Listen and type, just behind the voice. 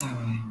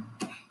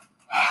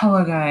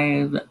Hello,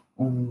 guys.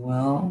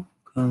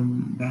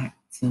 Welcome back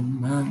to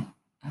my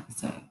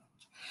episode. Okay,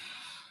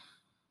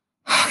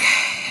 I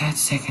had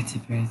to take a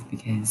deep breath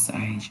because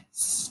I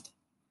just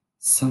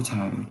so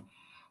tired.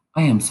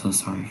 I am so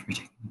sorry for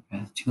taking the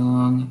breath too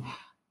long.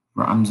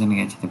 But I'm just gonna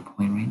get to the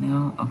point right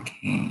now.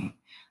 Okay,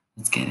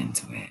 let's get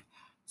into it.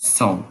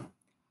 So,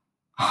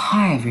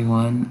 hi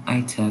everyone.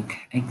 I took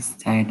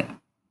academic test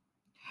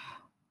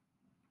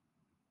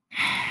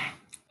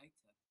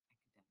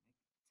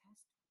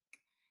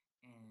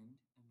and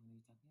I'm going to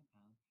be talking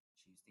about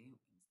Tuesday,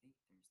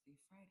 Wednesday, Thursday,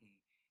 Friday.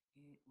 It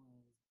was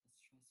a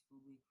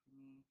stressful week for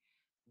me.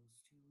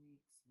 Those 2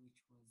 weeks,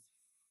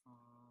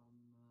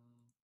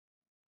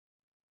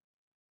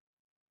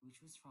 which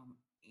was from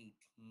 18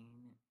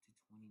 to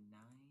 29.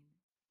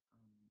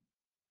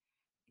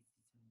 It's the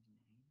 29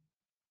 right now,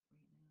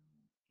 and I'm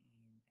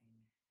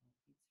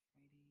happy it's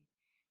Friday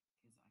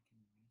because I can rest, I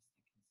can sleep.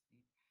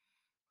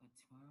 But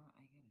tomorrow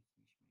I gotta finish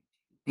my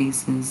two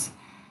bases.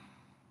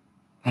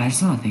 But I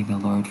just want to thank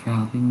the Lord for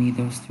helping me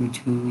those through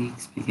 2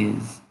 weeks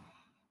because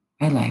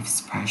my life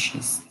is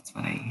precious. That's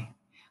what I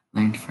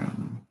learned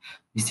from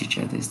Mr.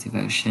 Joda's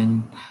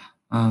devotion.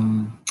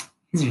 Um,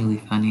 he's really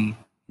funny.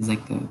 He's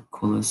like the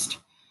coolest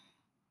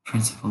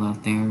principal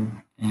out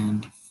there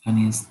and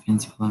funniest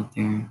principal out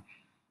there.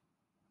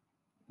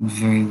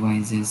 Very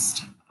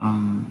wisest,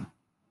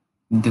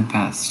 the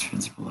best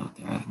principal out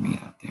there I've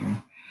met out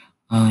there.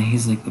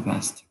 He's like the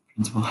best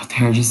principal out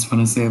there. I just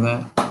want to say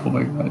that. Oh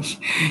my gosh,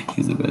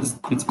 he's the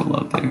best principal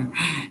out there.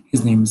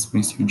 His name is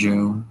Mr.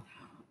 Joe.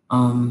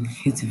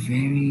 He's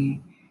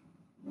very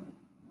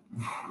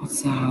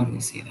how do I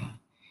say that?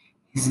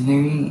 He's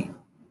very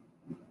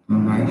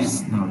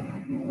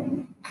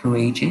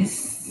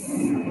courageous.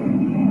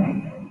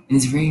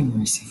 He's very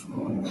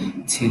merciful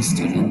to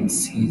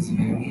students. He's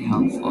very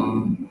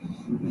helpful.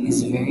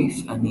 He's very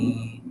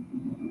funny.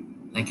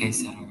 Like I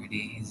said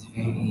already,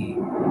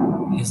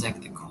 he's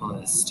like the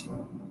coolest,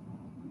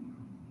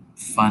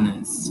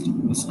 funnest.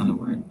 That's not a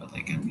word, but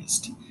like I'm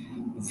just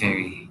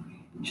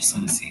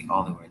want to say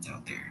all the words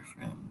out there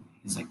for him.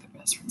 He's like the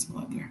best principal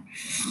out there.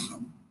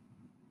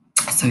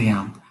 So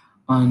yeah,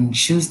 on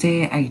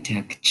Tuesday I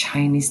took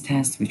Chinese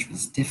test, which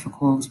was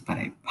difficult, but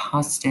I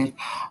passed it.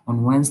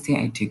 On Wednesday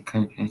I took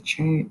correct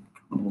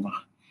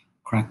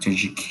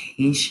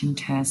education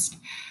test,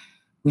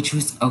 which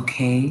was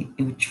okay,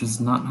 which was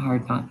not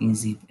hard, not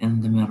easy,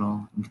 in the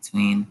middle, in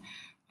between.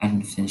 I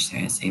didn't finish the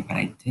essay, but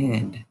I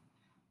did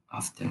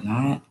after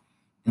that.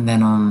 And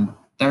then on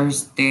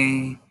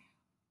Thursday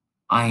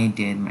I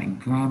did my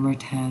grammar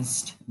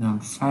test, and on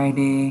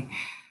Friday,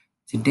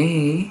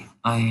 today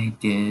I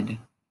did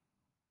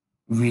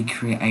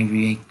recreate I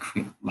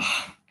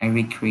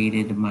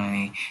recreated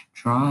my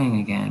drawing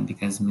again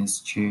because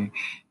Mr.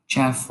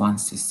 Jeff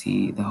wants to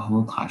see the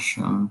whole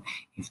classroom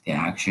if they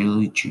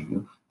actually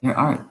drew their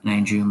art. And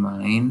I drew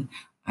mine.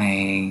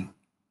 I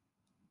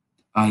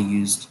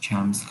used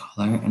Gem's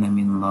color and I'm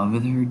in love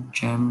with her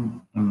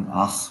Gem.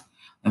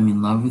 I'm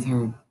in love with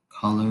her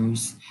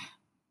colors.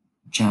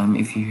 Gem,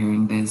 if you're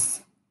hearing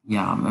this,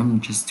 yeah, I'm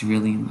just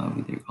really in love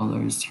with your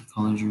colors. Your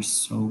colors are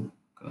so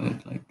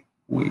good, like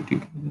way too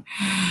good.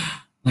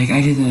 Like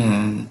I did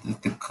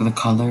the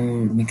color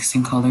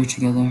mixing color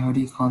together. How do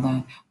you call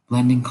that?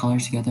 Blending color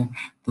together.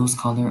 Those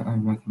color are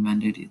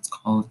recommended. It's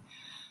called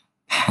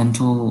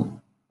Pentel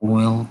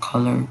oil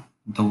color.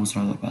 Those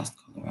are the best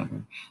color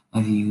ever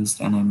I've used,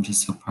 and I'm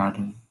just so proud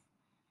of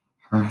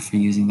her for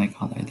using that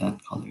color.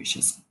 That color is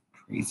just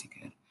crazy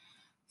good.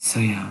 So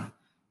yeah,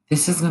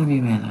 this is gonna be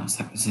my last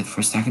episode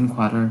for second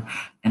quarter,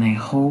 and I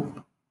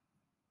hope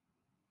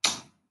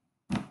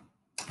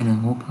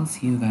I'll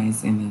see you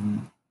guys in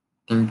the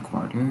third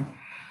quarter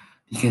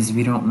because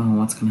we don't know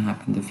what's gonna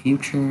happen in the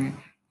future.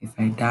 If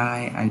I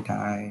die, I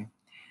die.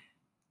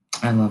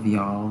 I love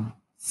y'all.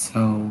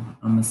 So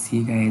I'm gonna see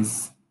you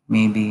guys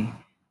maybe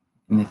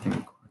in the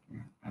third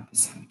quarter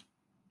episode.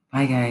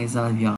 Bye guys, I love y'all.